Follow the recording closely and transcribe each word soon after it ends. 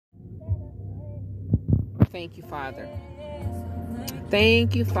Thank you, Father.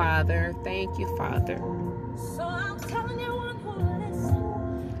 Thank you, Father. Thank you, Father.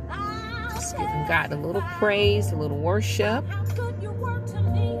 Just giving God a little praise, a little worship.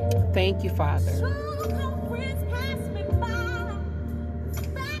 Thank you, Father.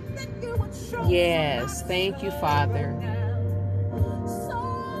 Yes, thank you, Father.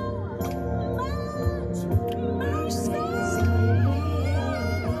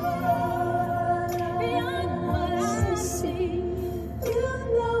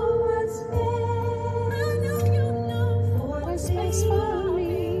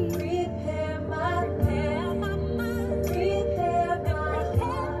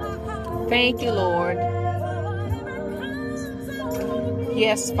 Thank you, Lord.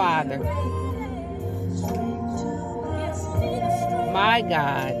 Yes, Father. My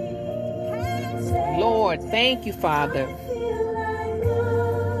God. Lord, thank you, Father.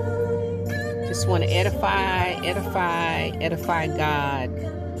 Just want to edify God.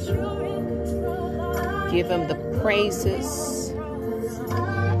 Give him the praises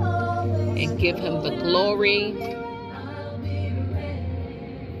and give him the glory.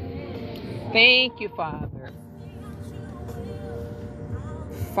 Thank you, Father.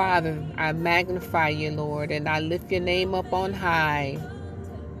 Father, I magnify you, Lord, and I lift your name up on high.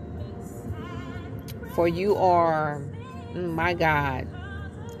 For you are, my God,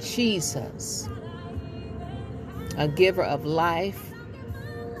 Jesus, a giver of life.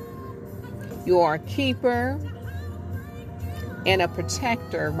 You are a keeper and a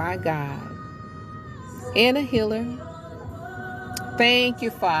protector, my God, and a healer. Thank you,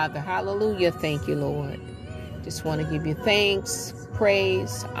 Father. Hallelujah. Thank you, Lord. Just want to give you thanks,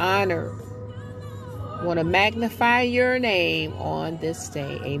 praise, honor. Want to magnify your name on this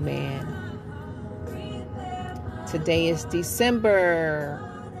day. Amen. Today is December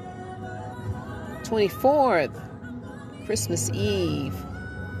 24th, Christmas Eve.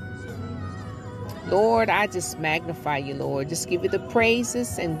 Lord, I just magnify you, Lord. Just give you the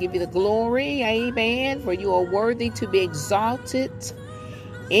praises and give you the glory. Amen. For you are worthy to be exalted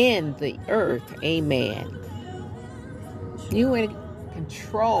in the earth. Amen. You in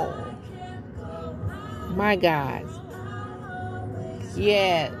control. My God.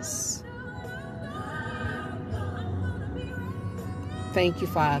 Yes. Thank you,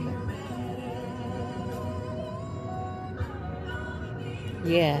 Father.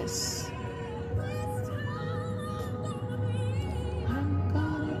 Yes. I'm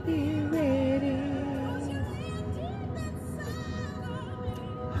gonna be ready.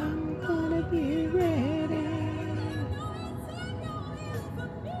 I'm gonna be ready.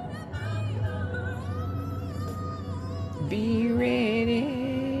 Be ready.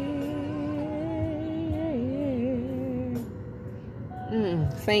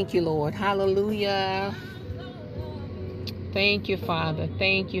 Thank you, Lord. Hallelujah. Thank you, Father.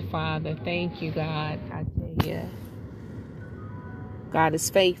 Thank you, Father. Thank you, God. I tell you, God is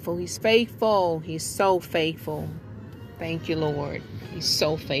faithful. He's faithful. He's so faithful. Thank you, Lord. He's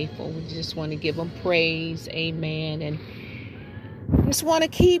so faithful. We just want to give him praise. Amen. And just want to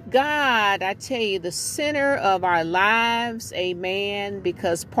keep God, I tell you, the center of our lives. Amen.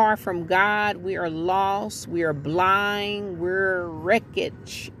 Because apart from God, we are lost. We are blind. We're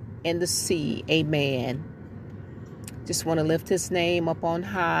wreckage in the sea. Amen. Just want to lift his name up on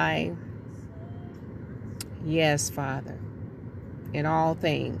high. Yes, Father. In all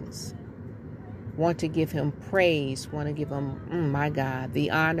things. Want to give him praise. Want to give him, my God, the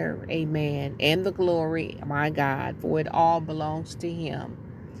honor. Amen. And the glory, my God. For it all belongs to him.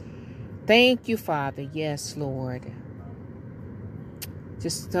 Thank you, Father. Yes, Lord.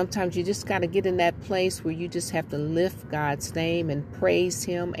 Just sometimes you just got to get in that place where you just have to lift God's name and praise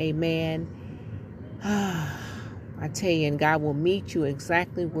him. Amen. I tell you, and God will meet you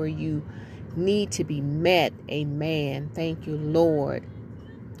exactly where you need to be met. Amen. Thank you, Lord.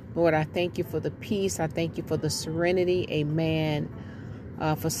 Lord, I thank you for the peace. I thank you for the serenity. Amen.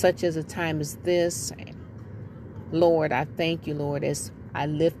 For such as a time as this. Lord, I thank you, Lord, as I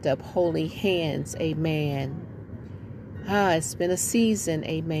lift up holy hands. Amen. It's been a season.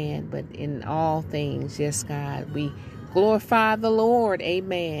 Amen. But in all things, yes, God, we glorify the Lord.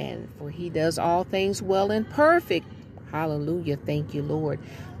 Amen. For he does all things well and perfect. Hallelujah. Thank you, Lord.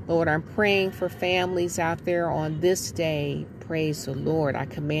 Lord, I'm praying for families out there on this day. Praise the Lord. I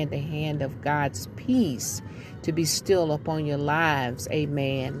command the hand of God's peace to be still upon your lives.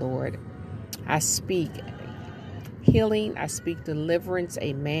 Amen, Lord. I speak healing. I speak deliverance.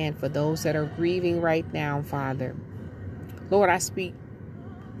 Amen. For those that are grieving right now, Father. Lord, I speak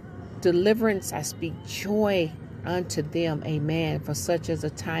deliverance. I speak joy unto them. Amen. For such as a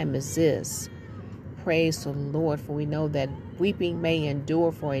time as this. Praise the Lord, for we know that weeping may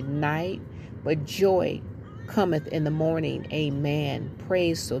endure for a night, but joy cometh in the morning. Amen.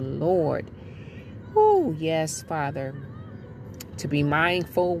 Praise the Lord. Oh, yes, Father. To be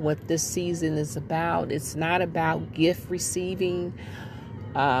mindful what this season is about. It's not about gift receiving.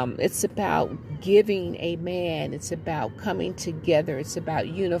 It's about giving. Amen. It's about coming together. It's about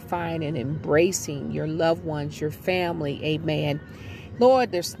unifying and embracing your loved ones, your family. Amen.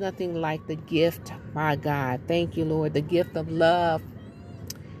 Lord, there's nothing like the gift, my God. Thank you, Lord, the gift of love.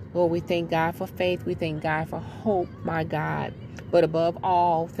 Lord, we thank God for faith. We thank God for hope, my God. But above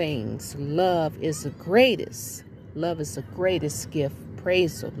all things, love is the greatest. Love is the greatest gift.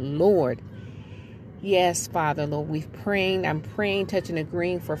 Praise the Lord. Yes, Father, Lord, I'm praying, touching,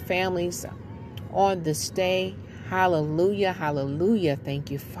 agreeing for families on this day. Hallelujah, hallelujah. Thank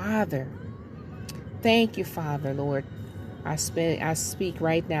you, Father. Thank you, Father, Lord. I speak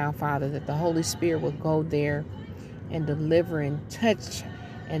right now, Father, that the Holy Spirit will go there and deliver and touch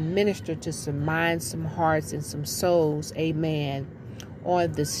and minister to some minds, some hearts, and some souls. Amen.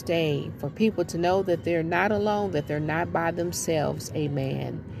 On this day, for people to know that they're not alone, that they're not by themselves.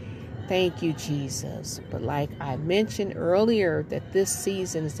 Amen. Thank you, Jesus. But like I mentioned earlier, that this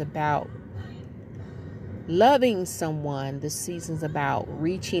season is about loving someone. This season's about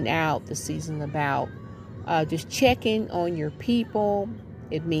reaching out. This season's about just checking on your people.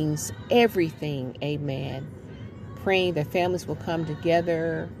 It means everything. Amen. Praying that families will come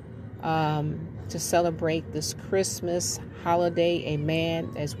together to celebrate this Christmas holiday.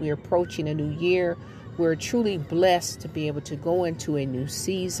 Amen. As we're approaching a new year, we're truly blessed to be able to go into a new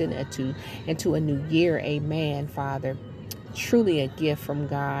season, into a new year. Amen, Father. Truly a gift from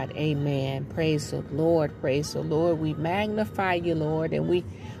God. Amen. Praise the Lord. Praise the Lord. We magnify you, Lord, and we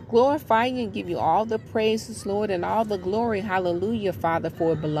glorify you and give you all the praises, Lord, and all the glory. Hallelujah, Father,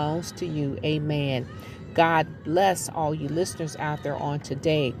 for it belongs to you. Amen. God bless all you listeners out there on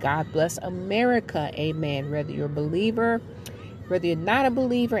today. God bless America. Amen. Whether you're a believer, whether you're not a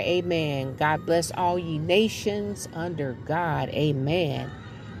believer, amen. God bless all ye nations under God. Amen.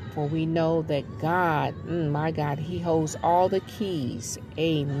 For we know that God, my God, he holds all the keys.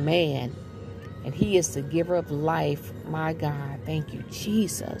 Amen. And he is the giver of life. My God. Thank you,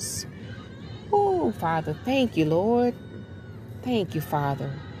 Jesus. Oh, Father. Thank you, Lord. Thank you,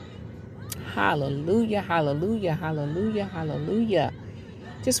 Father. Hallelujah. Hallelujah. Hallelujah. Hallelujah.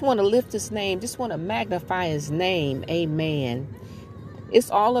 Just want to lift his name. Just want to magnify his name. Amen. It's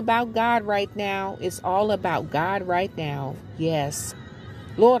all about God right now. It's all about God right now. Yes.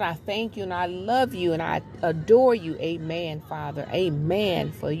 Lord, I thank you and I love you and I adore you. Amen, Father.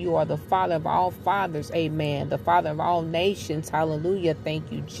 Amen. For you are the Father of all fathers. Amen. The Father of all nations. Hallelujah.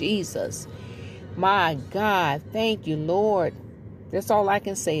 Thank you, Jesus. My God. Thank you, Lord. That's all I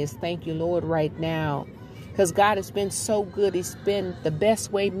can say is thank you, Lord, right now. Because God has been so good. He's been the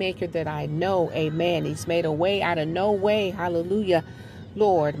best way maker that I know. Amen. He's made a way out of no way. Hallelujah.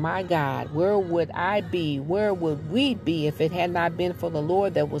 Lord, my God, where would I be? Where would we be if it had not been for the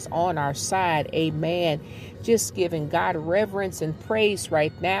Lord that was on our side? Amen. Just giving God reverence and praise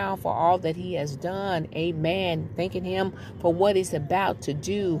right now for all that he has done. Amen. Thanking him for what he's about to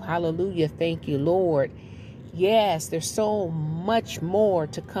do. Hallelujah. Thank you, Lord. Yes, there's so much more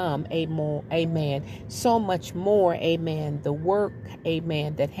to come. Amen. So much more. Amen. The work,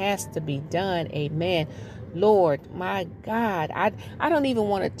 amen, that has to be done. Amen. Lord, my God, I don't even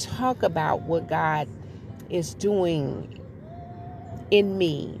want to talk about what God is doing in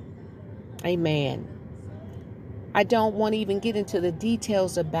me. Amen. I don't want to even get into the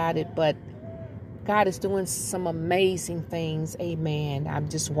details about it, but God is doing some amazing things. Amen. I'm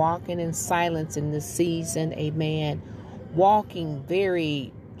just walking in silence in this season. Amen. Walking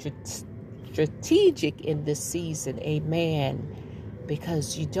very strategic in this season. Amen.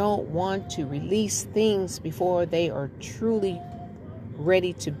 Because you don't want to release things before they are truly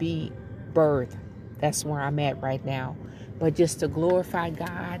ready to be birthed. That's where I'm at right now. But just to glorify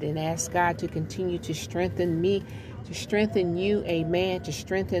God and ask God to continue to strengthen me, to strengthen you, amen, to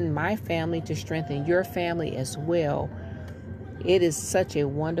strengthen my family, to strengthen your family as well. It is such a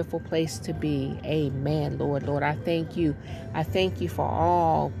wonderful place to be. Amen, Lord. Lord, I thank you. I thank you for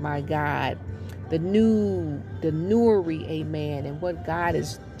all, my God, the newery, amen, and what God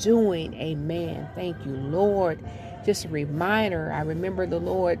is doing, amen. Thank you, Lord. Just a reminder, I remember the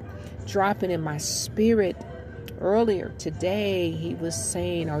Lord dropping in my spirit earlier today. He was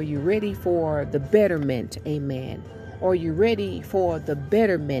saying, are you ready for the betterment? Amen. Are you ready for the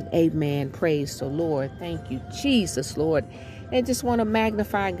betterment? Amen. Praise the Lord. Thank you, Jesus, Lord. and just want to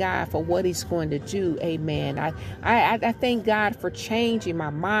magnify God for what he's going to do. Amen. I thank God for changing my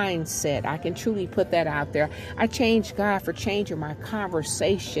mindset. I can truly put that out there. I thank God for changing my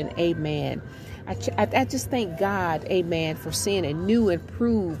conversation. Amen. I just thank God, amen, for seeing a new,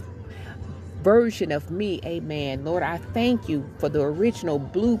 improved version of me. Amen. Lord, I thank you for the original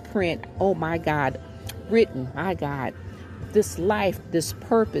blueprint, oh my God, written, my God, this life, this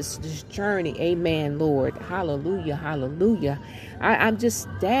purpose, this journey. Amen, Lord. Hallelujah. Hallelujah. I'm just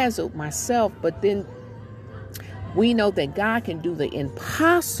dazzled myself, but then we know that God can do the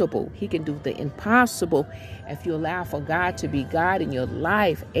impossible. He can do the impossible if you allow for God to be God in your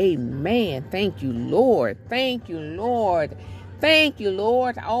life. Amen. Thank you, Lord. Thank you, Lord. Thank you,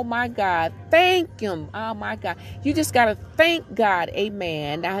 Lord. Oh, my God. Thank him. Oh, my God. You just got to thank God.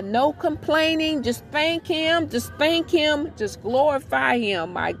 Amen. Now, no complaining. Just thank him. Just thank him. Just glorify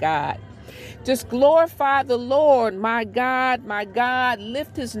him, my God. Just glorify the Lord, my God, my God.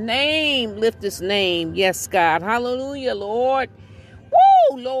 Lift his name. Lift his name. Yes, God. Hallelujah, Lord.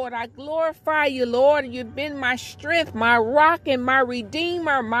 Woo, Lord, I glorify you, Lord. You've been my strength, my rock, and my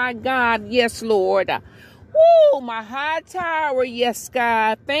redeemer, my God. Yes, Lord. Woo, my high tower. Yes,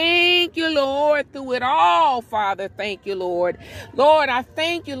 God. Thank you, Lord, through it all, Father. Thank you, Lord. Lord, I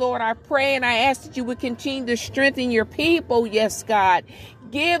thank you, Lord. I pray and I ask that you would continue to strengthen your people. Yes, God.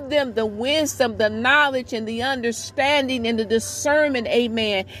 Give them the wisdom, the knowledge, and the understanding and the discernment,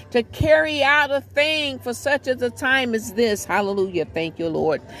 amen, to carry out a thing for such a time as this. Hallelujah. Thank you,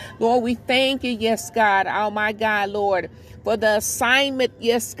 Lord. Lord, we thank you, yes, God. Oh, my God, Lord, for the assignment.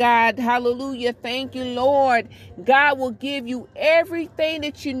 Yes, God. Hallelujah. Thank you, Lord. God will give you everything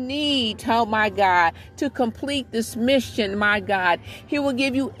that you need, oh, my God, to complete this mission, my God. He will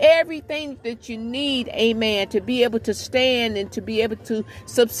give you everything that you need, amen, to be able to stand and to be able to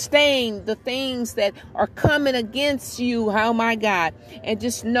sustain the things that are coming against you, oh my God. And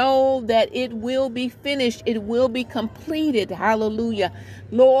just know that it will be finished. It will be completed. Hallelujah.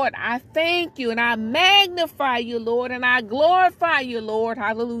 Lord, I thank you and I magnify you, Lord, and I glorify you, Lord.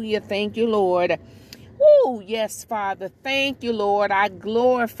 Hallelujah. Thank you, Lord. Woo, yes, Father. Thank you, Lord. I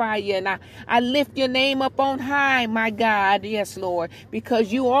glorify you and I lift your name up on high, my God. Yes, Lord,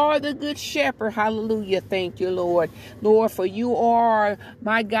 because you are the good shepherd. Hallelujah. Thank you, Lord. Lord, for you are,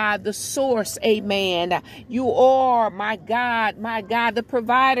 my God, the source. Amen. You are, my God, the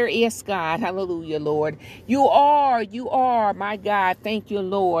provider. Yes, God. Hallelujah, Lord. You are, my God. Thank you,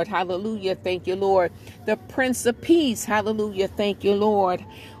 Lord. Hallelujah. Thank you, Lord. The Prince of Peace. Hallelujah. Thank you, Lord.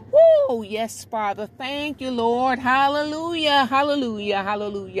 Woo, yes, Father. Thank you, Lord. Hallelujah, hallelujah,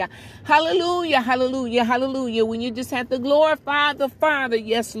 hallelujah, hallelujah, hallelujah, hallelujah. When you just have to glorify the Father,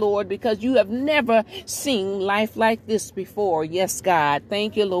 yes, Lord, because you have never seen life like this before. Yes, God.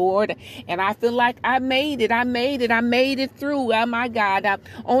 Thank you, Lord. And I feel like I made it through. Oh, my God.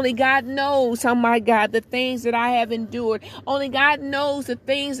 Only God knows, oh, my God, the things that I have endured. Only God knows the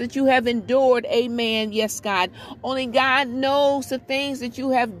things that you have endured. Amen. Yes, God. Only God knows the things that you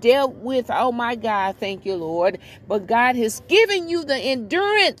have dealt with. Oh, my God. Thank you, Lord. But God has given you the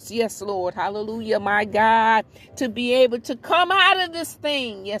endurance. Yes, Lord. Hallelujah, my God, to be able to come out of this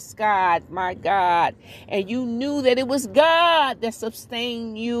thing. Yes, God, my God. And you knew that it was God that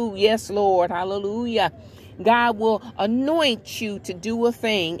sustained you. Yes, Lord. Hallelujah. God will anoint you to do a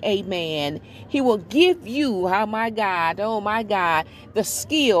thing. Amen. He will give you, oh my God, the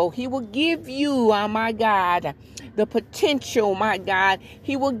skill. He will give you, oh my God, the potential, my God.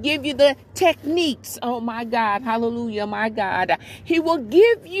 He will give you the techniques, oh my God, hallelujah, my God. He will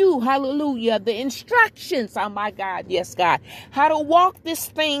give you, hallelujah, the instructions, oh my God, yes, God, how to walk this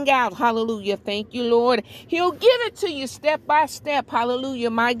thing out, hallelujah, thank you, Lord. He'll give it to you step by step, hallelujah,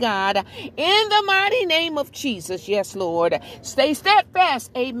 my God, in the mighty name of Jesus, yes, Lord. Stay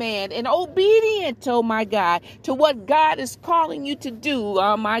steadfast, amen, and obedient, oh my God, to what God is calling you to do,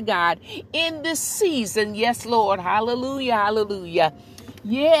 oh my God, in this season, yes, Lord, hallelujah, hallelujah.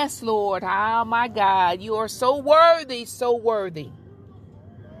 Yes, Lord. Oh, my God. You are so worthy, so worthy.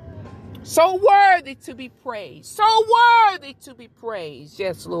 So worthy to be praised. So worthy to be praised.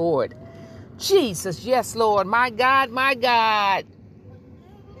 Yes, Lord. Jesus. Yes, Lord. My God, my God.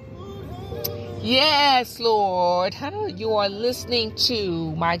 Yes, Lord. You are listening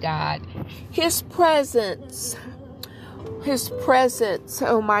to, my God, His presence. His presence.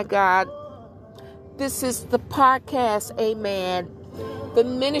 Oh, my God. This is the podcast. Amen. The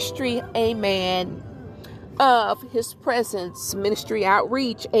ministry, amen, of His presence, ministry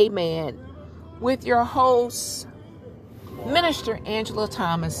outreach, amen, with your host, Minister Angela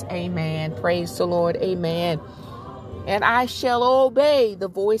Thomas, amen. Praise the Lord, amen. and I shall obey the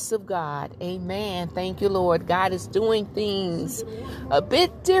voice of God. Amen. Thank you, Lord. God is doing things a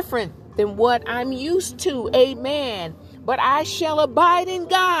bit different than what I'm used to. Amen. But I shall abide in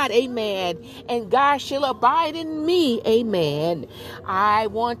God. Amen. And God shall abide in me. Amen. I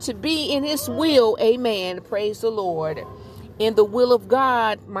want to be in his will. Amen. Praise the Lord. In the will of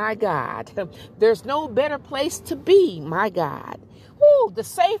God, my God. There's no better place to be, my God. Woo, the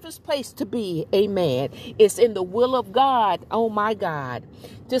safest place to be, amen, is in the will of God, oh my God.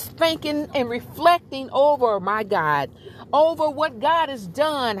 Just thinking and reflecting over, my God, over what God has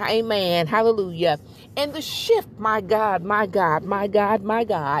done, amen, hallelujah. And the shift, my God, my God, my God, my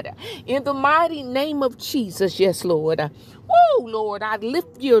God, in the mighty name of Jesus, yes, Lord. Woo, Lord, I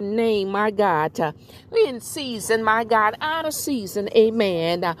lift your name, my God, in season, my God, out of season,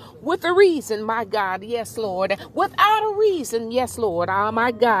 amen, with a reason, my God, yes, Lord, without a reason, yes, Lord, oh,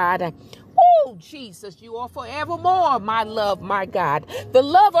 my God. Oh, Jesus, you are forevermore, my love, my God, the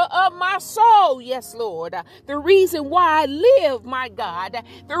lover of my soul. Yes, Lord, the reason why I live, my God,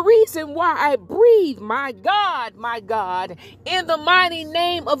 the reason why I breathe, my God, in the mighty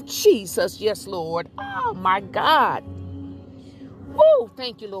name of Jesus. Yes, Lord. Oh, my God. Oh,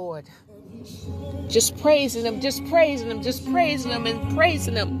 thank you, Lord. Just praising him, just praising him, just praising him and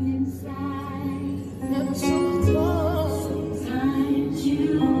praising him. Sometimes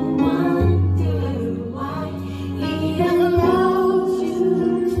you wonder why he allows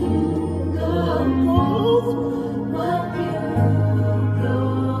you to go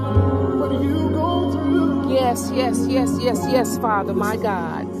what you go through. Yes, Father, my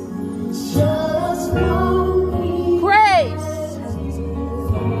God. Just praise.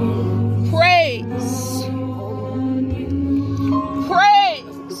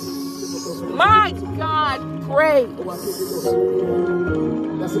 My God, praise.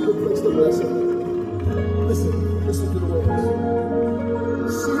 That's a good place to bless him. Listen to the words.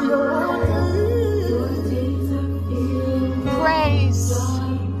 See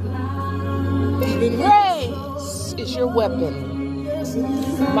praise is your weapon.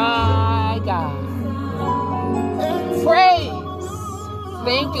 My God. Praise.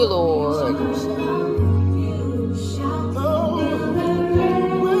 Thank you, Lord.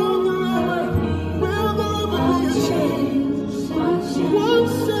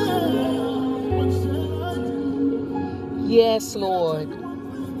 Yes, Lord.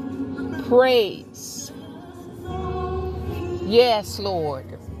 Praise. Yes,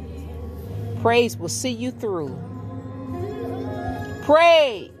 Lord. Praise will see you through.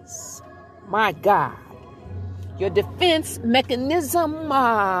 Praise, my God. Your defense mechanism.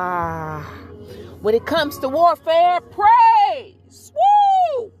 When it comes to warfare, praise.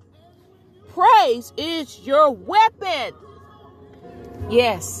 Woo! Praise is your weapon.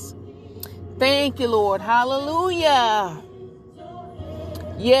 Yes. Thank you, Lord. Hallelujah.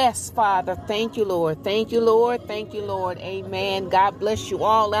 Yes, Father. Thank you, Lord. Thank you, Lord. Thank you, Lord. Amen. God bless you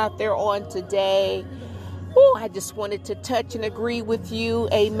all out there on today. Oh, I just wanted to touch and agree with you.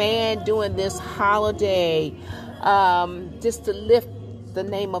 Amen. During this holiday, just to lift the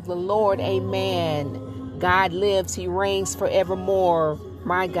name of the Lord. Amen. God lives. He reigns forevermore.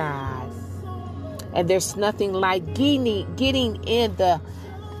 My God. And there's nothing like getting in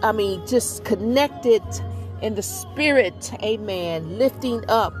just connected in the spirit, amen, lifting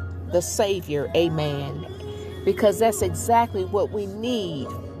up the Savior, amen, because that's exactly what we need.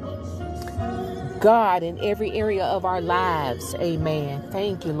 God in every area of our lives, amen.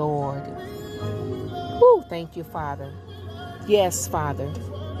 Thank you, Lord. Woo, thank you, Father. Yes, Father.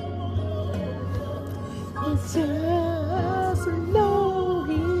 Just know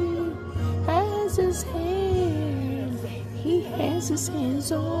he has his hand. He has his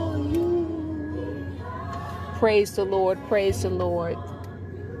hands on you. Praise the Lord. Praise the Lord.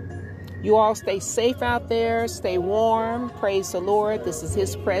 You all stay safe out there. Stay warm. Praise the Lord. This is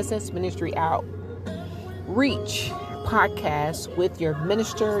His Presence Ministry Outreach podcast with your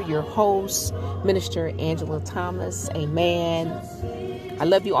minister, your host, Minister Angela Thomas. Amen. I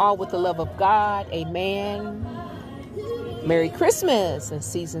love you all with the love of God. Amen. Merry Christmas and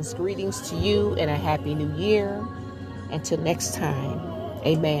season's greetings to you and a Happy New Year. Until next time.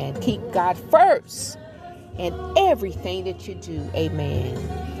 Amen. Keep God first in everything that you do. Amen.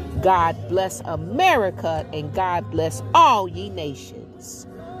 God bless America and God bless all ye nations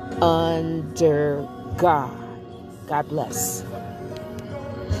under God. God bless.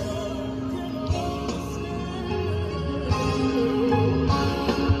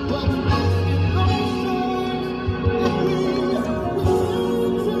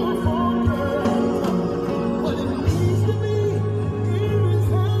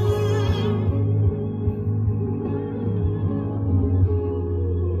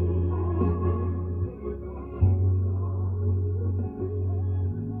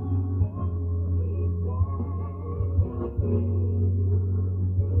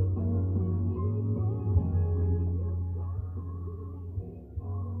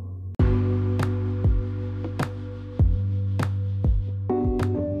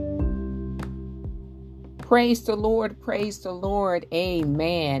 Praise the Lord. Praise the Lord.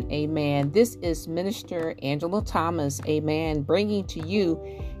 Amen. Amen. This is Minister Angela Thomas. Amen. Bringing to you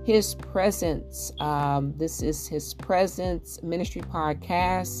His Presence. This is His Presence Ministry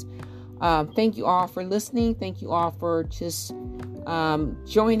Podcast. Thank you all for listening. Thank you all for just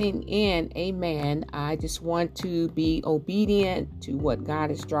joining in. Amen. I just want to be obedient to what God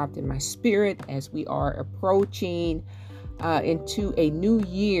has dropped in my spirit as we are approaching into a new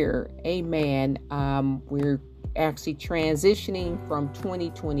year. Amen. We're actually transitioning from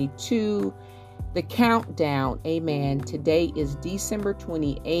 2022, the countdown. Amen. Today is December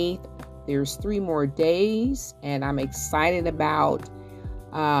 28th. There's 3 more days, and I'm excited about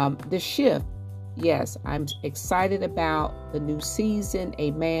the shift. Yes, I'm excited about the new season.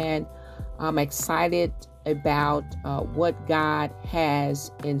 Amen. I'm excited about what God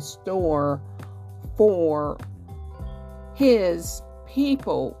has in store for His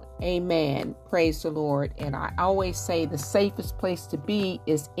people. Amen. Praise the Lord. And I always say the safest place to be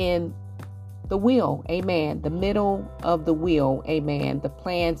is in the will. Amen. The middle of the will. Amen. The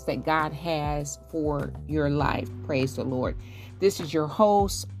plans that God has for your life. Praise the Lord. This is your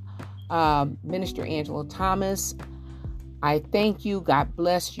host, Minister Angela Thomas. I thank you. God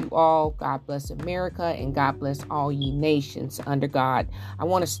bless you all. God bless America, and God bless all ye nations under God. I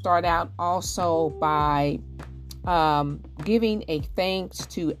want to start out also by giving a thanks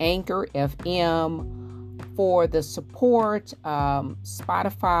to Anchor FM for the support.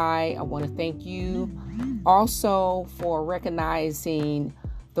 Spotify, I want to thank you also for recognizing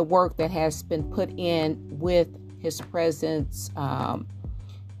the work that has been put in with His Presence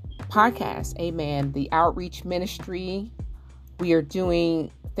podcast. Amen. The outreach ministry. We are doing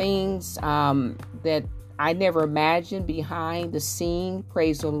things that I never imagined behind the scene.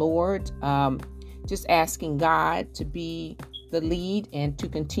 Praise the Lord. Just asking God to be the lead and to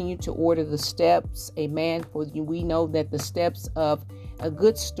continue to order the steps. Amen. For we know that the steps of a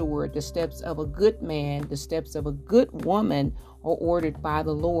good steward, the steps of a good man, the steps of a good woman are ordered by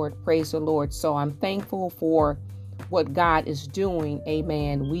the Lord. Praise the Lord. So I'm thankful for what God is doing.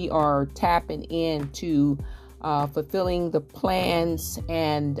 Amen. We are tapping into fulfilling the plans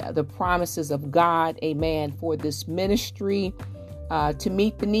and the promises of God. Amen. For this ministry. To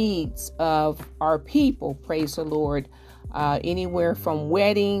meet the needs of our people. Praise the Lord. Anywhere from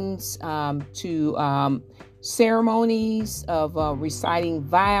weddings to ceremonies of reciting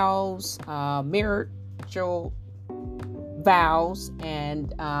vows, marital vows,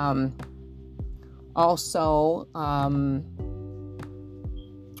 and also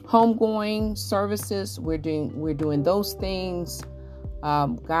homegoing services. We're doing those things.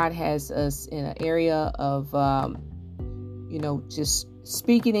 God has us in an area of just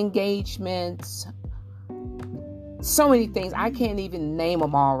speaking engagements, so many things. I can't even name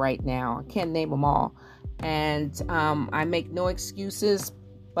them all right now. I can't name them all. And I make no excuses,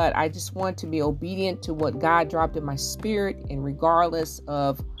 but I just want to be obedient to what God dropped in my spirit. And regardless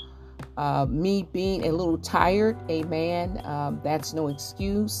of me being a little tired, amen, that's no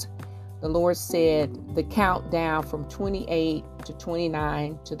excuse. The Lord said the countdown from 28 to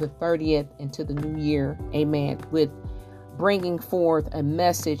 29 to the 30th into the new year, amen, with bringing forth a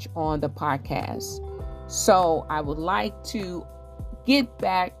message on the podcast. So I would like to get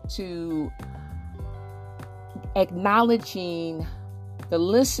back to acknowledging the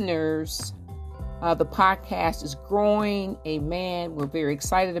listeners. The podcast is growing. Amen. We're very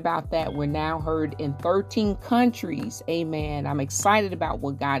excited about that. We're now heard in 13 countries. Amen. I'm excited about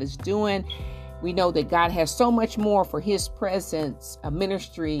what God is doing. We know that God has so much more for His Presence, a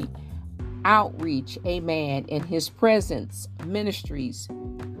ministry outreach, amen, in His Presence Ministries.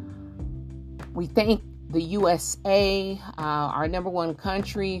 We thank the USA, our number one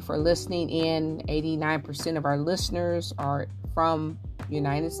country, for listening in. 89% of our listeners are from the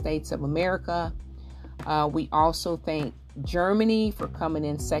United States of America. We also thank Germany for coming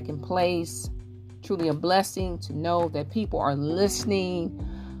in second place. Truly a blessing to know that people are listening.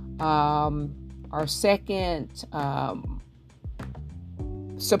 Our second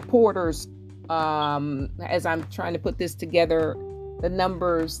supporters, as I'm trying to put this together, the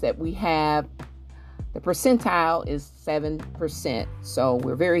numbers that we have, the percentile is 7%. So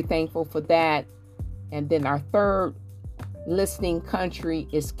we're very thankful for that. And then our third listening country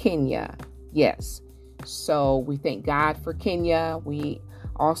is Kenya. Yes. So we thank God for Kenya. We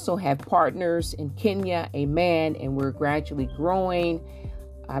also have partners in Kenya. Amen. And we're gradually growing.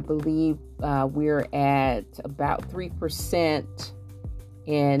 I believe we're at about 3%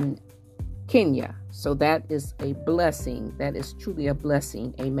 in Kenya. So that is a blessing. That is truly a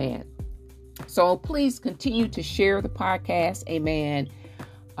blessing. Amen. So please continue to share the podcast. Amen.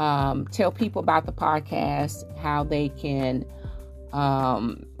 tell people about the podcast, how they can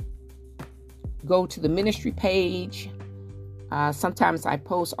go to the ministry page. Sometimes I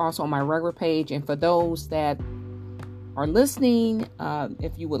post also on my regular page. And for those that are listening,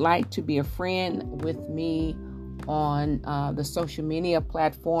 if you would like to be a friend with me on the social media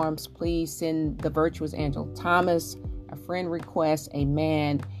platforms, please send the Virtuous Angel Thomas a friend request,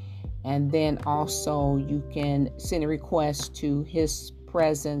 amen. And then also you can send a request to His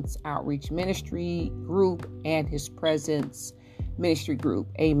Presence Outreach Ministry group and His Presence Ministry group,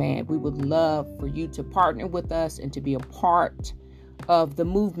 amen. We would love for you to partner with us and to be a part of the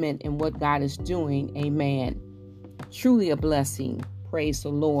movement and what God is doing, amen. Truly a blessing. Praise the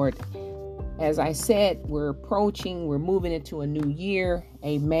Lord. As I said, we're moving into a new year,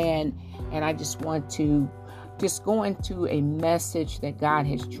 amen. And I just want to go into a message that God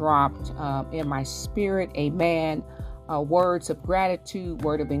has dropped in my spirit, amen. Words of gratitude,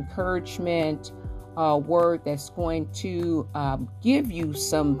 word of encouragement, a word that's going to give you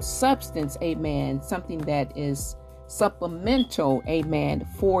some substance, amen. Something that is supplemental, amen,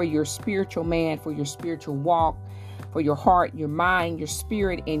 for your spiritual man, for your spiritual walk, for your heart, your mind, your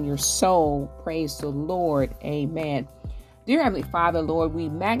spirit, and your soul. Praise the Lord, amen. Dear Heavenly Father, Lord, we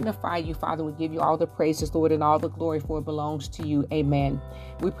magnify you, Father. We give you all the praises, Lord, and all the glory, for it belongs to you. Amen.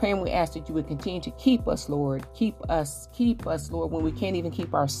 We pray and we ask that you would continue to keep us, Lord. Keep us, Lord, when we can't even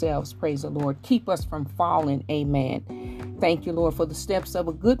keep ourselves. Praise the Lord. Keep us from falling. Amen. Thank you, Lord, for the steps of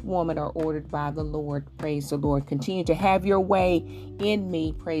a good woman are ordered by the Lord. Praise the Lord. Continue to have your way in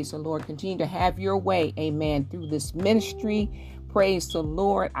me. Praise the Lord. Continue to have your way. Amen. Through this ministry. Praise the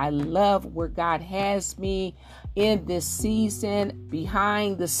Lord. I love where God has me in this season,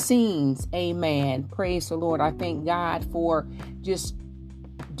 behind the scenes. Amen. Praise the Lord. I thank God for just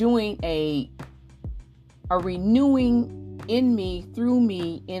doing a renewing in me, through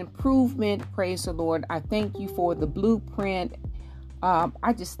me, improvement. Praise the Lord. I thank you for the blueprint.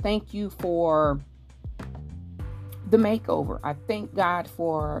 I just thank you for the makeover. I thank God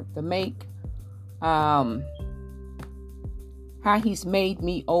for the how He's made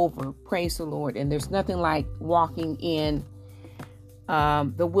me over. Praise the Lord. And there's nothing like walking in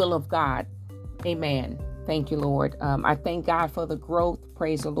the will of God. Amen. Thank you, Lord. I thank God for the growth.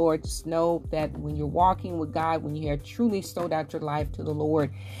 Praise the Lord. Just know that when you're walking with God, when you have truly sold out your life to the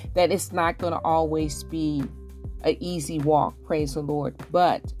Lord, that it's not going to always be an easy walk. Praise the Lord.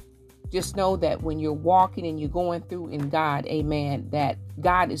 But just know that when you're walking and you're going through in God, amen, that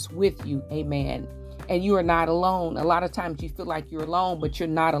God is with you. Amen. And you are not alone. A lot of times you feel like you're alone, but you're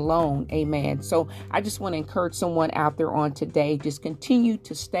not alone. Amen. So I just want to encourage someone out there on today. Just continue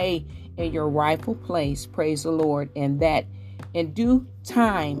to stay in your rightful place. Praise the Lord. And that in due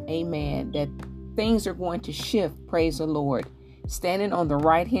time, amen, that things are going to shift. Praise the Lord. Standing on the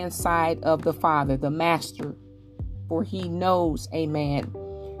right hand side of the Father, the Master, for He knows, amen.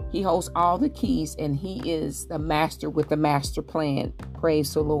 He holds all the keys and He is the master with the master plan.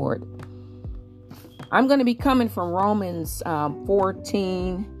 Praise the Lord. I'm going to be coming from Romans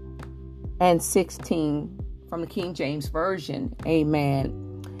 14 and 16 from the King James Version.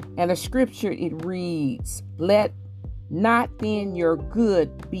 Amen. And the scripture, it reads, "Let not then your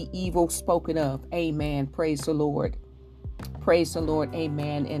good be evil spoken of." Amen. Praise the Lord. Praise the Lord.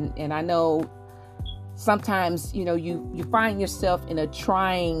 Amen. And I know sometimes, you find yourself in a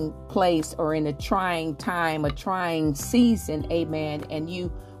trying place or in a trying time, a trying season. Amen. And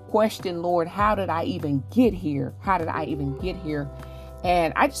you question, Lord, how did I even get here? How did I even get here?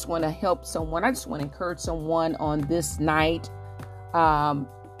 And I just want to help someone. I just want to encourage someone on this night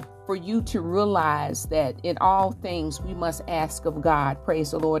for you to realize that in all things we must ask of God.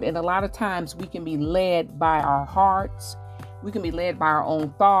 Praise the Lord. And a lot of times we can be led by our hearts. We can be led by our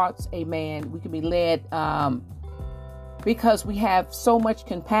own thoughts. Amen. We can be led because we have so much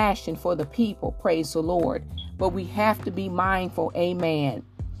compassion for the people. Praise the Lord. But we have to be mindful. Amen.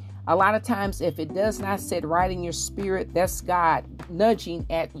 A lot of times, if it does not sit right in your spirit, that's God nudging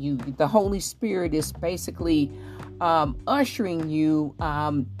at you. The Holy Spirit is basically ushering you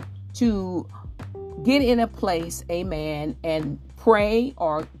to get in a place, amen, and pray,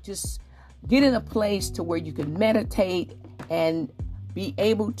 or just get in a place to where you can meditate and be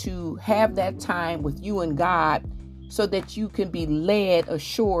able to have that time with you and God, so that you can be led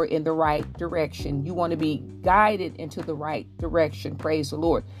ashore in the right direction. You want to be guided into the right direction. Praise the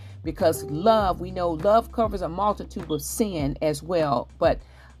Lord. Because we know love covers a multitude of sin as well. But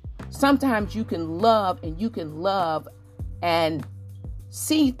sometimes you can love and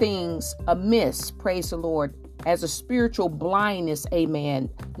see things amiss. Praise the Lord. as a spiritual blindness, amen,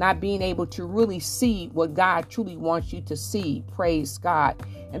 not being able to really see what God truly wants you to see. Praise God.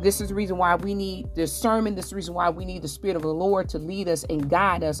 And this is the reason why we need discernment. This is the reason why we need the Spirit of the Lord to lead us and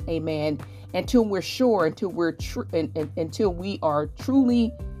guide us, amen, until we're sure, until we are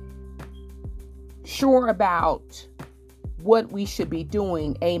truly sure about what we should be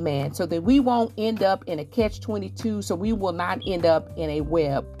doing, amen, so that we won't end up in a catch-22, so we will not end up in a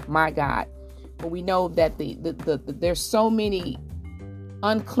web, my God. But we know that there's so many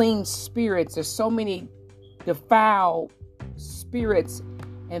unclean spirits, there's so many defiled spirits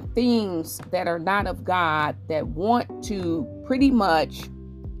and things that are not of God that want to pretty much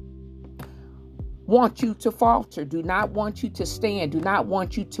want you to falter, do not want you to stand, do not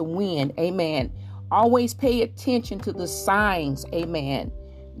want you to win, amen. Always pay attention to the signs, amen.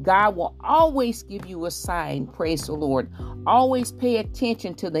 God will always give you a sign, praise the Lord. Always pay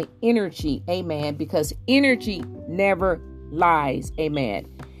attention to the energy, amen, because energy never lies, amen.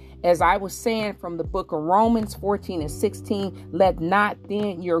 As I was saying from the book of Romans 14 and 16, let not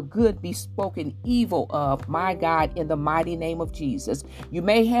then your good be spoken evil of, my God, in the mighty name of Jesus. You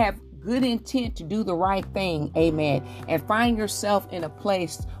may have good intent to do the right thing, amen, and find yourself in a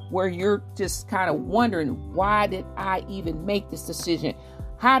place where you're just kind of wondering, why did I even make this decision?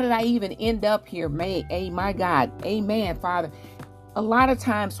 How did I even end up here? My God, amen, Father. A lot of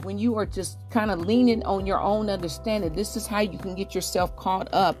times when you are just kind of leaning on your own understanding, this is how you can get yourself caught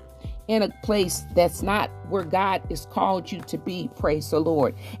up in a place that's not where God has called you to be, praise the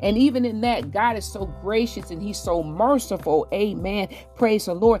Lord. And even in that, God is so gracious and he's so merciful, amen, praise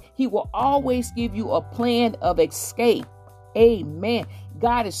the Lord. He will always give you a plan of escape, amen.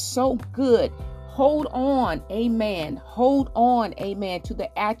 God is so good. Hold on, amen. Hold on, amen, to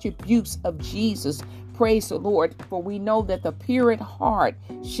the attributes of Jesus. Praise the Lord. For we know that the pure in heart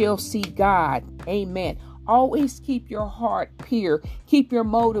shall see God. Amen. Always keep your heart pure. Keep your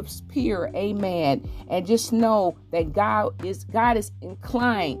motives pure. Amen. And just know that God is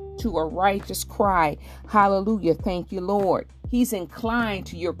inclined to a righteous cry. Hallelujah. Thank you, Lord. He's inclined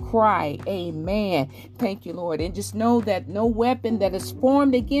to your cry. Amen. Thank you, Lord. And just know that no weapon that is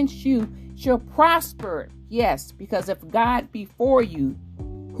formed against you shall prosper. Yes, because if God be for you,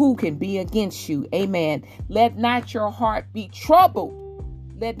 who can be against you? Amen. Let not your heart be troubled.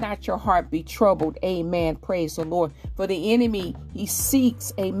 Let not your heart be troubled. Amen. Praise the Lord. For the enemy, he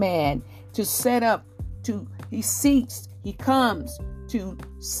seeks, amen, he comes to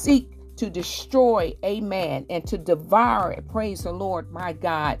seek to destroy, amen, and to devour it. Praise the Lord, my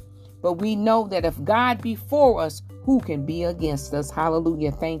God. But we know that if God be for us, who can be against us?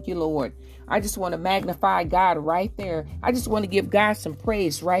 Hallelujah. Thank you, Lord. I just want to magnify God right there. I just want to give God some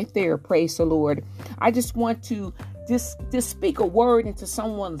praise right there. Praise the Lord. I just want to just speak a word into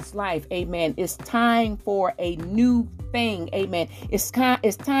someone's life. Amen. It's time for a new thing. Amen. It's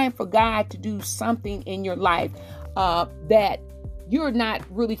time for God to do something in your life that you're not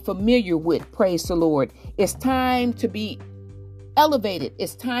really familiar with. Praise the Lord. It's time to be elevated.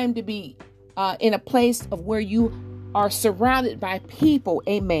 It's time to be in a place of where you are surrounded by people,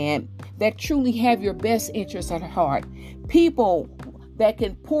 amen, that truly have your best interests at heart. People that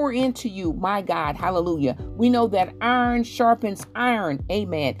can pour into you, my God, hallelujah. We know that iron sharpens iron,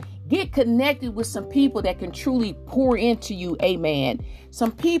 amen. Get connected with some people that can truly pour into you, amen.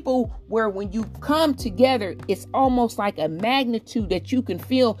 Some people where when you come together, it's almost like a magnitude that you can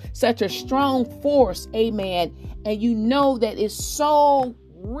feel such a strong force, amen. And you know that it's so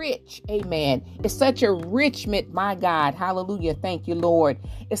rich, amen. It's such a enrichment, my God, hallelujah. Thank you, Lord.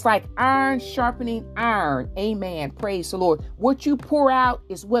 It's like iron sharpening iron, amen. Praise the Lord. What you pour out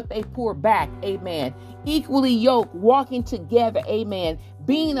is what they pour back, amen. Equally yoked, walking together, amen.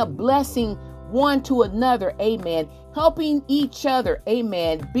 Being a blessing one to another, amen. Helping each other,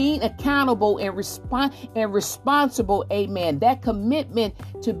 amen. Being accountable and responsible, amen. That commitment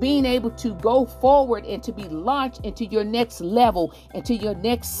to being able to go forward and to be launched into your next level, into your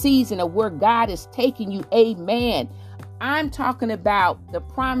next season of where God is taking you, amen. I'm talking about the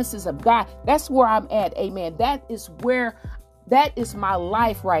promises of God. That's where I'm at, amen. That is my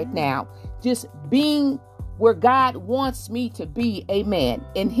life right now. Just being where God wants me to be, amen.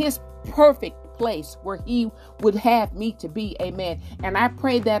 In his perfect place where he would have me to be, amen. And I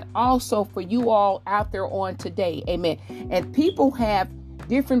pray that also for you all out there on today, amen. And people have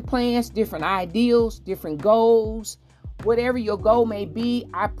different plans, different ideals, different goals. Whatever your goal may be,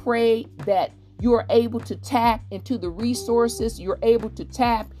 I pray that you are able to tap into the resources, you're able to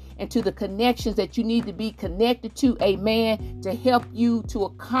tap into the connections that you need to be connected to, amen, to help you to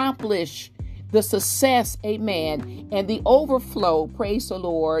accomplish the success, amen, and the overflow, praise the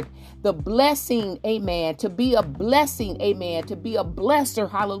Lord, the blessing, amen, to be a blessing, amen, to be a blesser,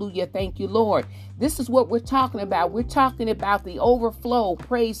 hallelujah, thank you, Lord. This is what we're talking about. We're talking about the overflow,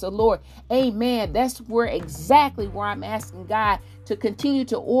 praise the Lord, amen. That's exactly where I'm asking God to continue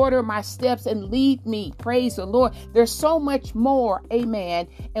to order my steps and lead me, praise the Lord. There's so much more, amen.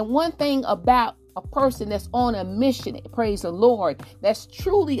 And one thing about a person that's on a mission, praise the Lord, that's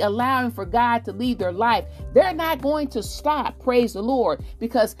truly allowing for God to lead their life, they're not going to stop, praise the Lord,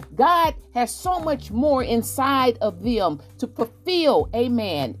 because God has so much more inside of them to fulfill,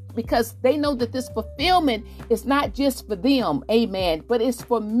 amen, because they know that this fulfillment is not just for them, amen, but it's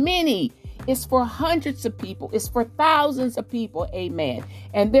for many. It's for hundreds of people. It's for thousands of people, amen,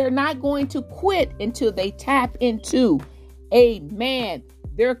 and they're not going to quit until they tap into, amen,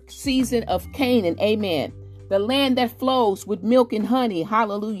 their season of Canaan, amen. The land that flows with milk and honey,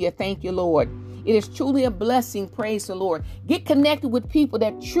 hallelujah, thank you, Lord. It is truly a blessing, praise the Lord. Get connected with people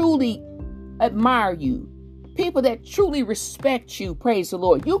that truly admire you, people that truly respect you, praise the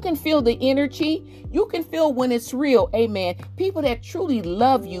Lord. You can feel the energy. You can feel when it's real, amen. People that truly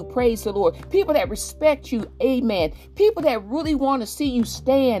love you, praise the Lord. People that respect you, amen. People that really want to see you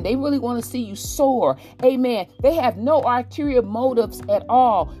stand. They really want to see you soar, amen. They have no ulterior motives at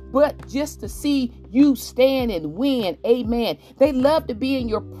all, but just to see you stand and win, amen. They love to be in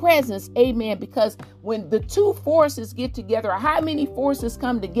your presence, amen, because when the two forces get together, how many forces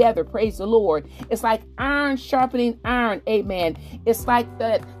come together, praise the Lord, it's like iron sharpening iron, amen. It's like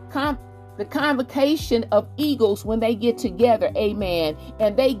the convocation of eagles when they get together, amen,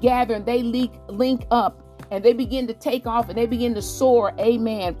 and they gather and they link up and they begin to take off and they begin to soar,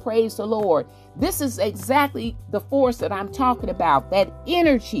 amen, praise the Lord. This is exactly the force that I'm talking about, that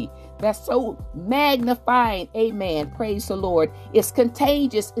energy that's so magnifying, amen, praise the Lord. It's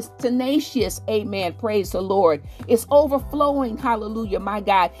contagious, it's tenacious, amen, praise the Lord. It's overflowing, hallelujah, my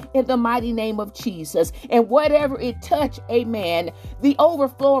God, in the mighty name of Jesus. And whatever it touch, amen, the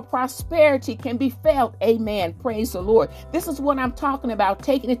overflow of prosperity can be felt, amen, praise the Lord. This is what I'm talking about,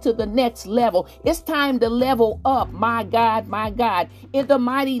 taking it to the next level. It's time to level up, my God, in the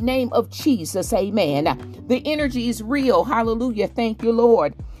mighty name of Jesus, amen. The energy is real, hallelujah, thank you,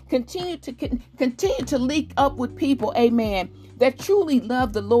 Lord. Continue to link up with people, amen, that truly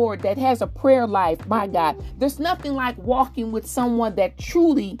love the Lord, that has a prayer life, my God. There's nothing like walking with someone that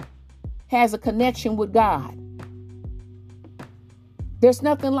truly has a connection with God. There's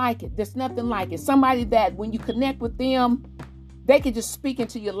nothing like it. There's nothing like it. Somebody that when you connect with them, they can just speak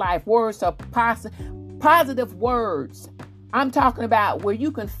into your life. Words of positive words. I'm talking about where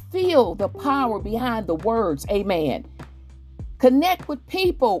you can feel the power behind the words, amen. Connect with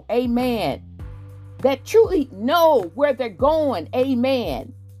people, amen, that truly know where they're going,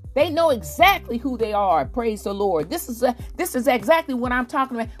 amen. They know exactly who they are, praise the Lord. This is exactly what I'm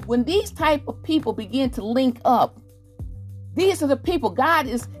talking about. When these type of people begin to link up, these are the people God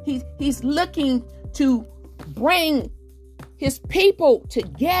is, he's looking to bring his people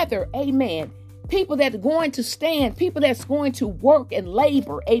together, amen. People that are going to stand, people that's going to work and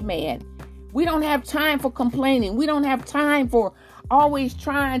labor, amen. We don't have time for complaining. We don't have time for always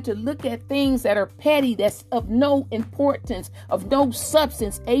trying to look at things that are petty, that's of no importance, of no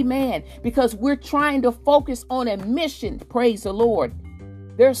substance. Amen. Because we're trying to focus on a mission. Praise the Lord.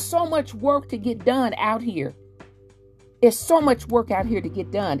 There's so much work to get done out here. There's so much work out here to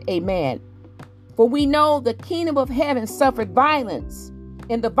get done. Amen. For we know the kingdom of heaven suffered violence,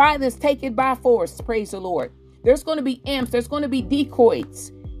 and the violence take it by force. Praise the Lord. There's going to be imps. There's going to be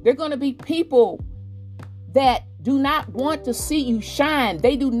decoys. There are going to be people that do not want to see you shine.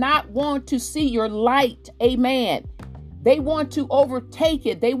 They do not want to see your light. Amen. They want to overtake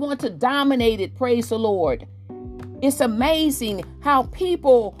it. They want to dominate it. Praise the Lord. It's amazing how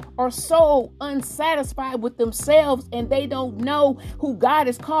people are so unsatisfied with themselves and they don't know who God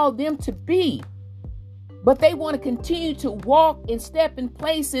has called them to be. But they want to continue to walk and step in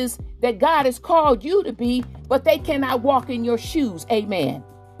places that God has called you to be, but they cannot walk in your shoes. Amen.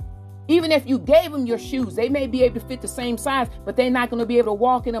 Even if you gave them your shoes, they may be able to fit the same size, but they're not going to be able to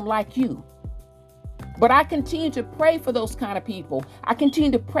walk in them like you. But I continue to pray for those kind of people. I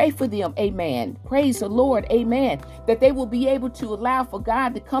continue to pray for them. Amen. Praise the Lord. Amen. That they will be able to allow for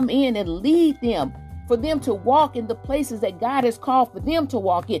God to come in and lead them, for them to walk in the places that God has called for them to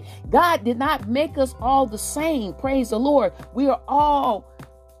walk in. God did not make us all the same. Praise the Lord. We are all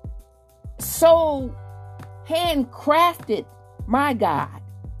so handcrafted, my God.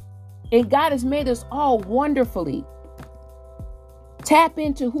 And God has made us all wonderfully. Tap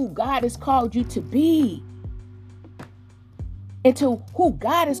into who God has called you to be. Into who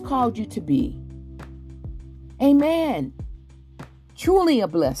God has called you to be. Amen. Truly a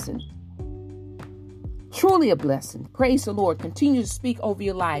blessing. Truly a blessing. Praise the Lord. Continue to speak over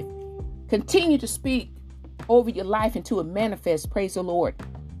your life. Continue to speak over your life until it manifests. Praise the Lord.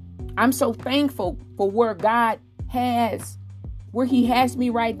 I'm so thankful for where he has me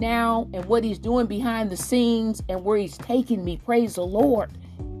right now and what he's doing behind the scenes and where he's taking me. Praise the Lord.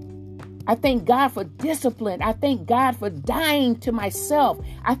 I thank God for discipline. I thank God for dying to myself.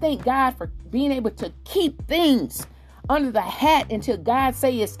 I thank God for being able to keep things under the hat until God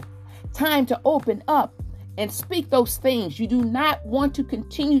says it's time to open up and speak those things. You do not want to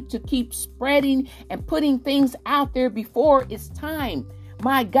continue to keep spreading and putting things out there before it's time.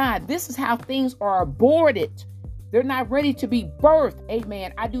 My God, this is how things are aborted. They're not ready to be birthed.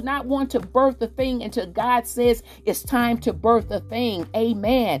 Amen. I do not want to birth a thing until God says it's time to birth a thing.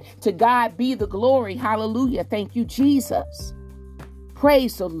 Amen. To God be the glory. Hallelujah. Thank you, Jesus.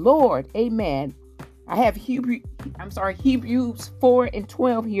 Praise the Lord. Amen. I have Hebrews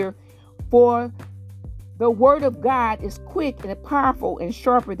 4:12 here. For the word of God is quick and powerful and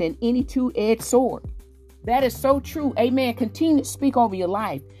sharper than any two-edged sword. That is so true. Amen. Continue to speak over your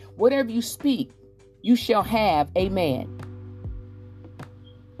life. Whatever you speak, you shall have. Amen.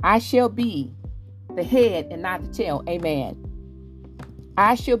 I shall be the head and not the tail. Amen.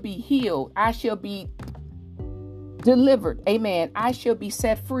 I shall be healed. I shall be delivered. Amen. I shall be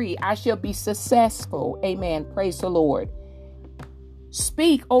set free. I shall be successful. Amen. Praise the Lord.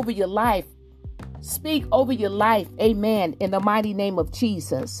 Speak over your life. Speak over your life. Amen. In the mighty name of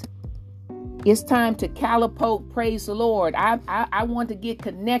Jesus. It's time to catapult. Praise the Lord. I want to get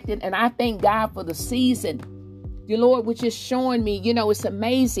connected, and I thank God for the season. The Lord was just showing me, it's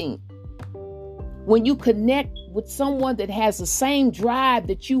amazing when you connect with someone that has the same drive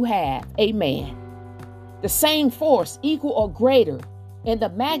that you have. Amen. The same force, equal or greater, and the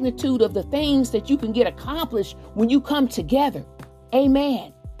magnitude of the things that you can get accomplished when you come together.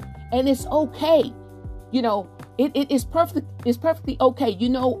 Amen. And it's okay. It's perfectly okay.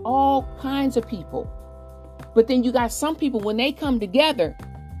 All kinds of people. But then you got some people, when they come together,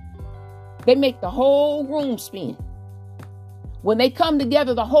 they make the whole room spin. When they come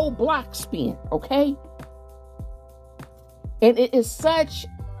together, the whole block spin. Okay? And it is such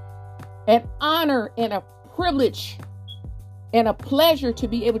an honor and a privilege and a pleasure to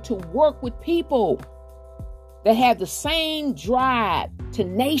be able to work with people that have the same drive,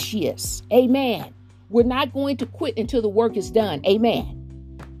 tenacious. Amen. We're not going to quit until the work is done.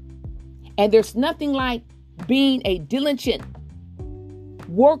 Amen. And there's nothing like being a diligent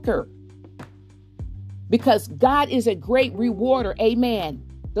worker, because God is a great rewarder. Amen.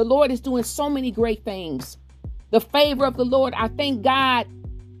 The Lord is doing so many great things. The favor of the Lord. I thank God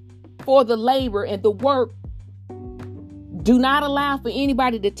for the labor and the work. Do not allow for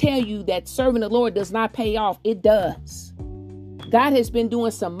anybody to tell you that serving the Lord does not pay off. It does. God has been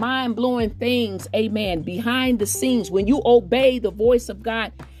doing some mind-blowing things, amen, behind the scenes. When you obey the voice of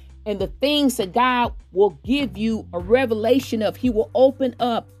God and the things that God will give you a revelation of, he will open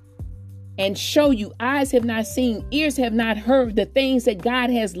up and show you. Eyes have not seen, ears have not heard the things that God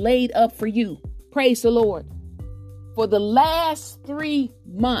has laid up for you. Praise the Lord. For the last 3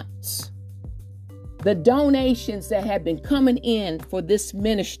 months, the donations that have been coming in for this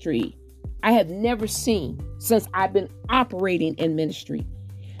ministry, I have never seen since I've been operating in ministry.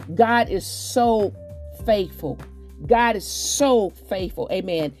 God is so faithful. God is so faithful.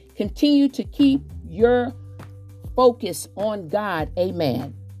 Amen. Continue to keep your focus on God.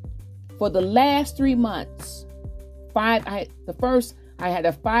 Amen. For the last 3 months, I had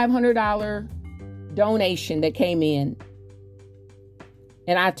a $500 donation that came in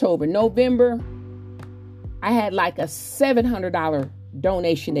October. November, I had like a $700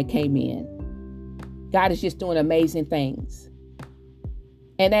 donation that came in. God is just doing amazing things.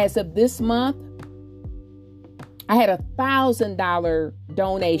 And as of this month, I had a $1,000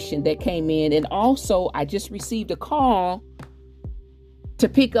 donation that came in. And also, I just received a call to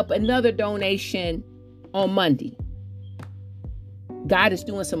pick up another donation on Monday. God is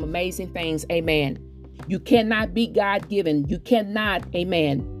doing some amazing things. Amen. You cannot be God-given. You cannot.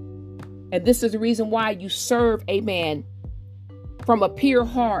 Amen. And this is the reason why you serve. Amen. From a pure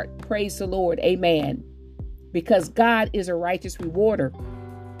heart. Praise the Lord. Amen. Because God is a righteous rewarder.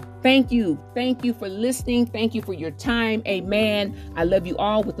 Thank you. Thank you for listening. Thank you for your time. Amen. I love you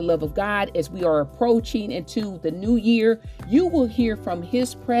all with the love of God. As we are approaching into the new year, you will hear from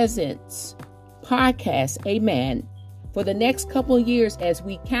His Presence podcast. Amen. For the next couple of years, as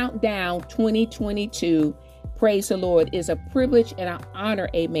we count down 2022, praise the Lord, is a privilege and an honor.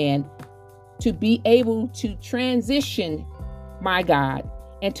 Amen. To be able to transition, my God,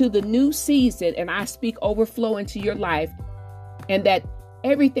 and to the new season. And I speak overflow into your life, and that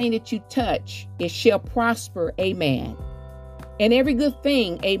everything that you touch, it shall prosper. Amen. And every good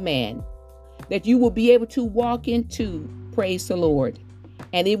thing, amen, that you will be able to walk into, praise the Lord,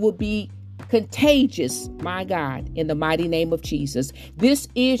 and it will be contagious, my God, in the mighty name of Jesus. This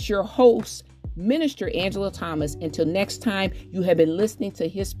is your host, Minister Angela Thomas. Until next time, you have been listening to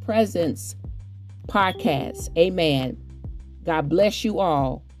His Presence podcast. Amen. God bless you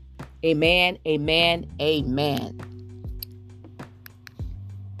all. Amen, amen, amen.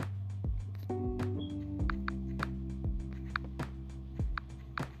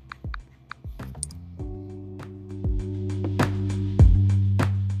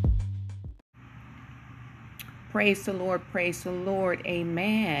 Praise the Lord, praise the Lord,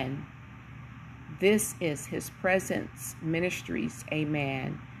 amen. This is His Presence Ministries,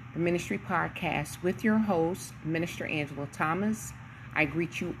 amen. The Ministry Podcast with your host, Minister Angela Thomas. I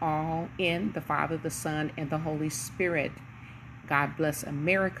greet you all in the Father, the Son, and the Holy Spirit. God bless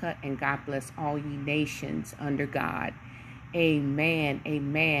America, and God bless all ye nations under God. Amen,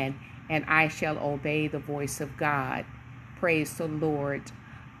 amen. And I shall obey the voice of God. Praise the Lord.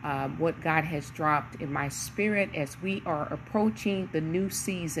 What God has dropped in my spirit as we are approaching the new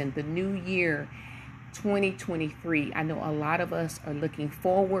season, the new year, 2023. I know a lot of us are looking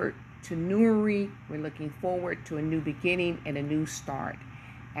forward to newery. We're looking forward to a new beginning and a new start.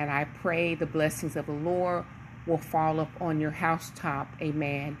 And I pray the blessings of the Lord will fall up on your housetop.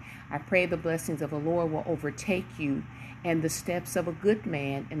 Amen. I pray the blessings of the Lord will overtake you, and the steps of a good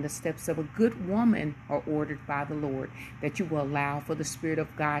man and the steps of a good woman are ordered by the Lord, that you will allow for the Spirit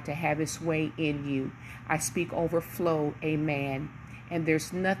of God to have His way in you. I speak overflow, amen. And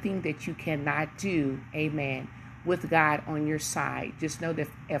there's nothing that you cannot do, amen, with God on your side. Just know that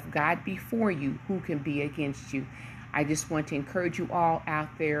if God be for you, who can be against you? I just want to encourage you all out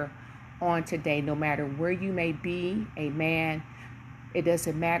there on today, no matter where you may be, amen. It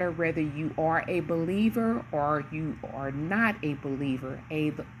doesn't matter whether you are a believer or you are not a believer.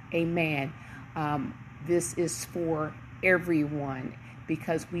 Amen. This is for everyone,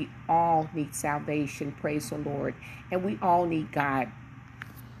 because we all need salvation. Praise the Lord. And we all need God.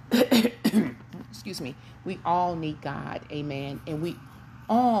 Excuse me. We all need God. Amen. And we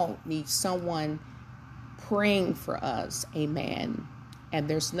all need someone praying for us. Amen. And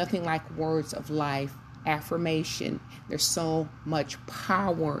there's nothing like words of life. Affirmation. There's so much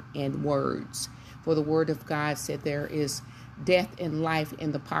power in words. For the word of God said there is death and life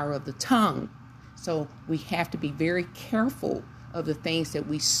in the power of the tongue. So we have to be very careful of the things that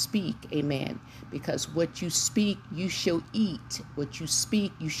we speak. Amen. Because what you speak, you shall eat. What you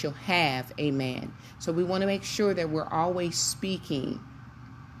speak, you shall have. Amen. So we want to make sure that we're always speaking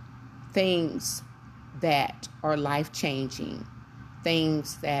things that are life-changing,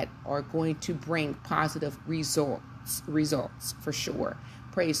 things that are going to bring positive results for sure.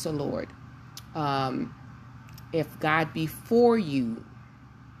 Praise the Lord. If God be for you,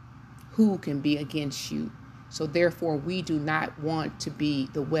 who can be against you? So therefore, we do not want to be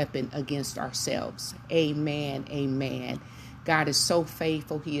the weapon against ourselves. Amen. Amen. God is so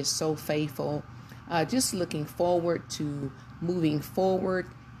faithful. He is so faithful. Just looking forward to moving forward.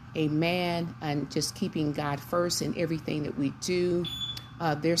 Amen. And just keeping God first in everything that we do.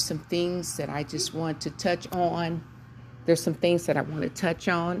 There's some things that I just want to touch on.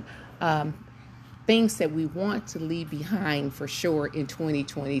 Things that we want to leave behind for sure in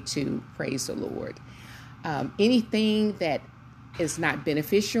 2022. Praise the Lord. Anything that is not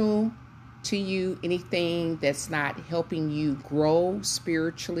beneficial to you, anything that's not helping you grow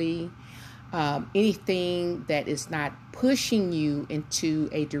spiritually, anything that is not pushing you into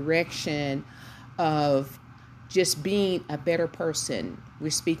a direction of just being a better person. We're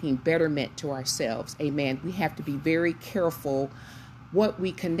speaking betterment to ourselves. Amen. We have to be very careful what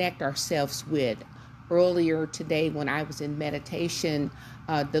we connect ourselves with. Earlier today, when I was in meditation,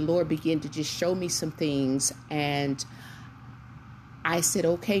 the Lord began to just show me some things. And I said,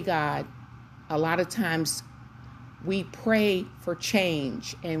 okay, God, a lot of times we pray for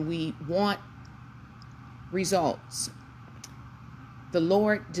change and we want results. The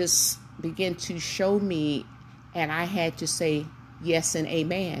Lord just began to show me, and I had to say yes and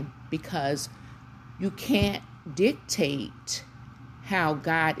amen, because you can't dictate how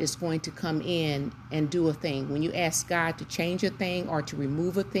God is going to come in and do a thing. When you ask God to change a thing or to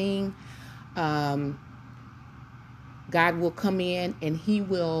remove a thing, God will come in and He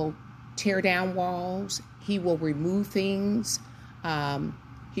will tear down walls. He will remove things.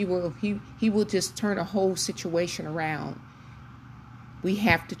 He will just turn a whole situation around. we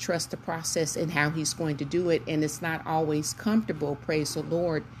have to trust the process and how he's going to do it. And it's not always comfortable, praise the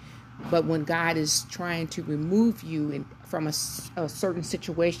Lord. But when God is trying to remove you from a certain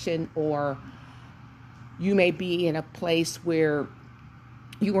situation, or you may be in a place where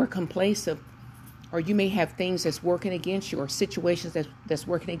you are complacent, or you may have things that's working against you, or situations that's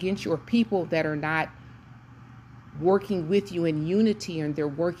working against you, or people that are not working with you in unity and they're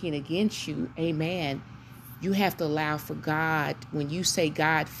working against you. Amen. You have to allow for God. When you say,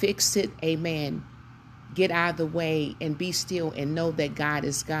 God, fix it, amen, get out of the way and be still and know that God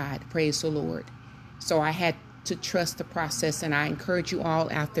is God. Praise the Lord. So I had to trust the process, and I encourage you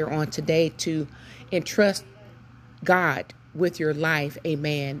all out there on today to entrust God with your life,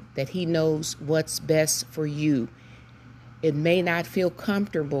 amen, that he knows what's best for you. It may not feel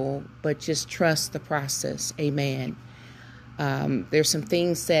comfortable, but just trust the process, amen. There's some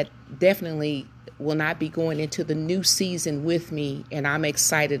things that definitely will not be going into the new season with me, and I'm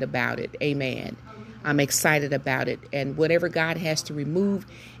excited about it, amen. I'm excited about it. And whatever God has to remove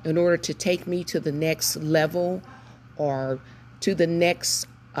in order to take me to the next level, or to the next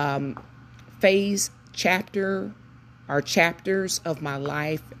phase, chapter, or chapters of my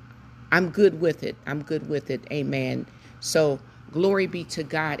life, I'm good with it. I'm good with it. Amen. So glory be to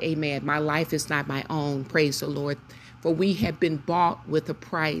God. Amen. My life is not my own. Praise the Lord. For we have been bought with a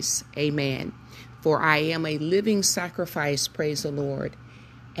price. Amen. For I am a living sacrifice. Praise the Lord.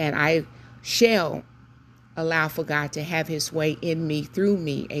 And I shall allow for God to have his way in me, through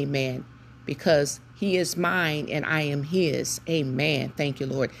me. Amen. Because he is mine and I am his. Amen. Thank you,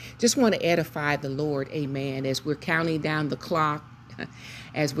 Lord. Just want to edify the Lord. Amen. As we're counting down the clock,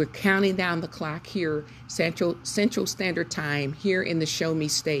 here, Central Standard Time, here in the Show Me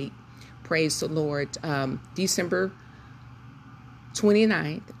State. Praise the Lord. December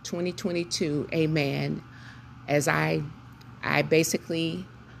 29th, 2022. Amen. As I basically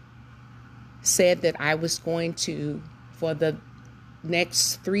said that I was going to, for the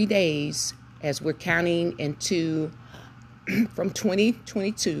next 3 days, as we're counting into from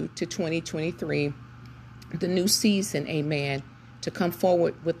 2022 to 2023, the new season, amen, to come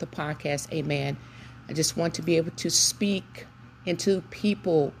forward with the podcast, amen. I just want to be able to speak into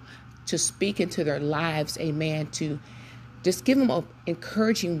people, to speak into their lives, amen, to just give them an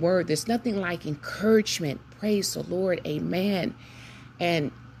encouraging word. There's nothing like encouragement. Praise the Lord, amen.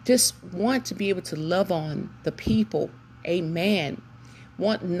 And just want to be able to love on the people, amen.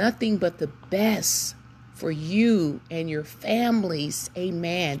 Want nothing but the best for you and your families,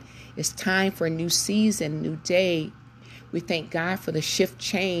 amen. It's time for a new season, new day. We thank God for the shift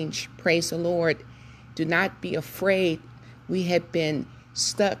change. Praise the Lord. Do not be afraid. We have been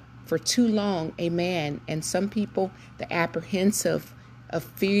stuck for too long, amen. And some people, the apprehensive of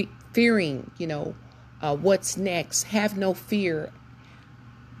fearing, what's next. Have no fear.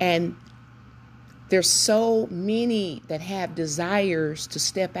 And there's so many that have desires to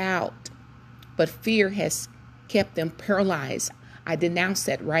step out, but fear has kept them paralyzed. I denounce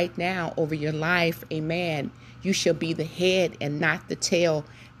that right now over your life. Amen. You shall be the head and not the tail.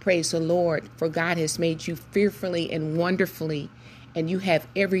 Praise the Lord. For God has made you fearfully and wonderfully, and you have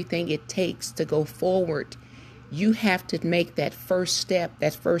everything it takes to go forward. You have to make that first step,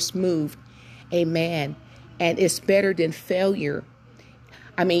 that first move. Amen. And it's better than failure.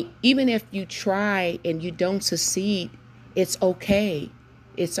 I mean, even if you try and you don't succeed, it's okay.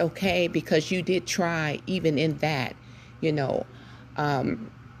 It's okay, because you did try even in that, you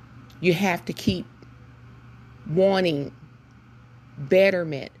have to keep wanting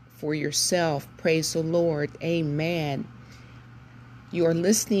betterment for yourself. Praise the Lord. Amen. You are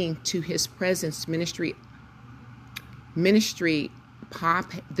listening to His Presence Ministry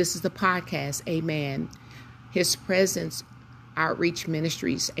pop. This is the podcast. Amen. His Presence Outreach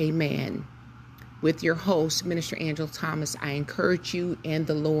Ministries. Amen. With your host, Minister Angela Thomas. I encourage you in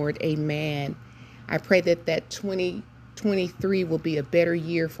the Lord. Amen. I pray that 2023 will be a better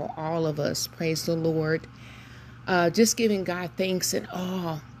year for all of us. Praise the Lord. Just giving God thanks and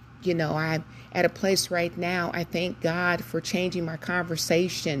awe. I'm at a place right now. I thank God for changing my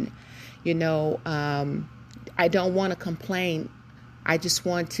conversation. I don't want to complain. I just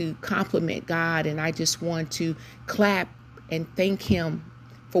want to compliment God, and I just want to clap and thank Him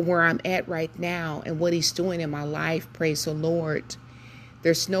for where I'm at right now and what He's doing in my life. Praise the Lord.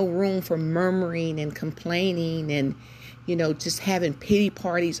 There's no room for murmuring and complaining and, just having pity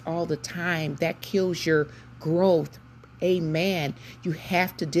parties all the time. That kills your growth. Amen. You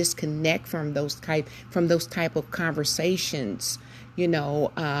have to disconnect from those type of conversations,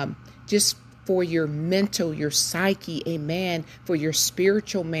 just for your mental, your psyche. Amen. For your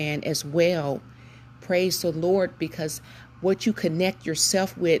spiritual man as well. Praise the Lord, because what you connect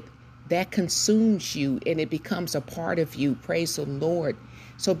yourself with, that consumes you and it becomes a part of you. Praise the Lord.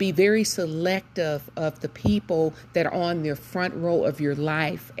 So be very selective of the people that are on the front row of your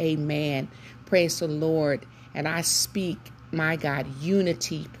life. Amen. Praise the Lord. And I speak, my God,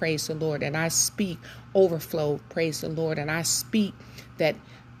 unity. Praise the Lord. And I speak overflow. Praise the Lord. And I speak that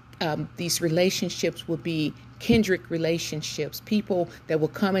these relationships will be kindred relationships, people that will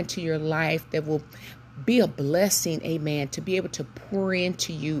come into your life that will be a blessing, amen, to be able to pour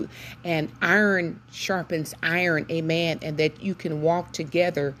into you, and iron sharpens iron, amen, and that you can walk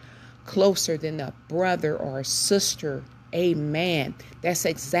together closer than a brother or a sister, amen. That's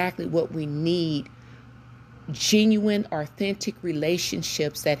exactly what we need. Genuine, authentic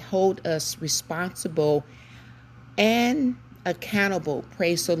relationships that hold us responsible and accountable.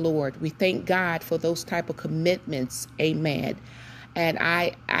 Praise the Lord. We thank God for those type of commitments, amen. And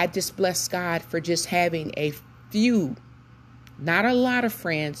I just bless God for just having a few, not a lot of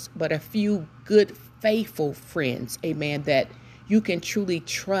friends, but a few good, faithful friends, amen, that you can truly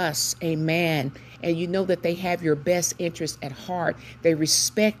trust, amen. And you know that they have your best interest at heart. They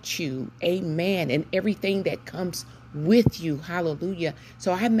respect you, amen, and everything that comes with you, hallelujah.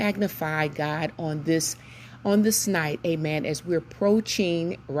 So I magnify God on this night, amen, as we're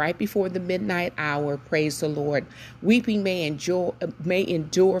approaching right before the midnight hour. Praise the Lord. Weeping may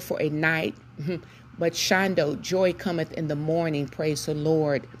endure for a night, but Shando, joy cometh in the morning. Praise the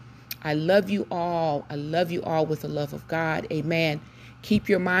Lord. I love you all. I love you all with the love of God. Amen. Keep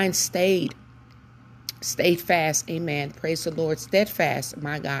your mind stayed. Stay fast. Amen. Praise the Lord. Steadfast,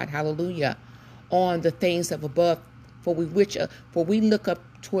 my God. Hallelujah. On the things of above. For we look up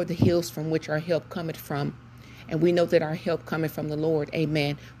toward the hills from which our help cometh from. And we know that our help cometh from the Lord.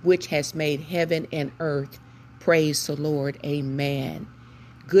 Amen. Which has made heaven and earth. Praise the Lord. Amen.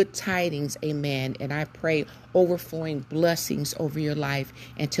 Good tidings. Amen. And I pray overflowing blessings over your life.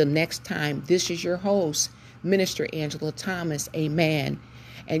 Until next time, this is your host, Minister Angela Thomas. Amen.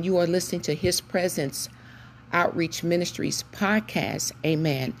 And you are listening to His Presence Outreach Ministries podcast.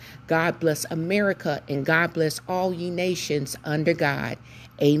 Amen. God bless America and God bless all ye nations under God.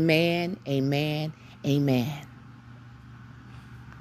 Amen. Amen. Amen.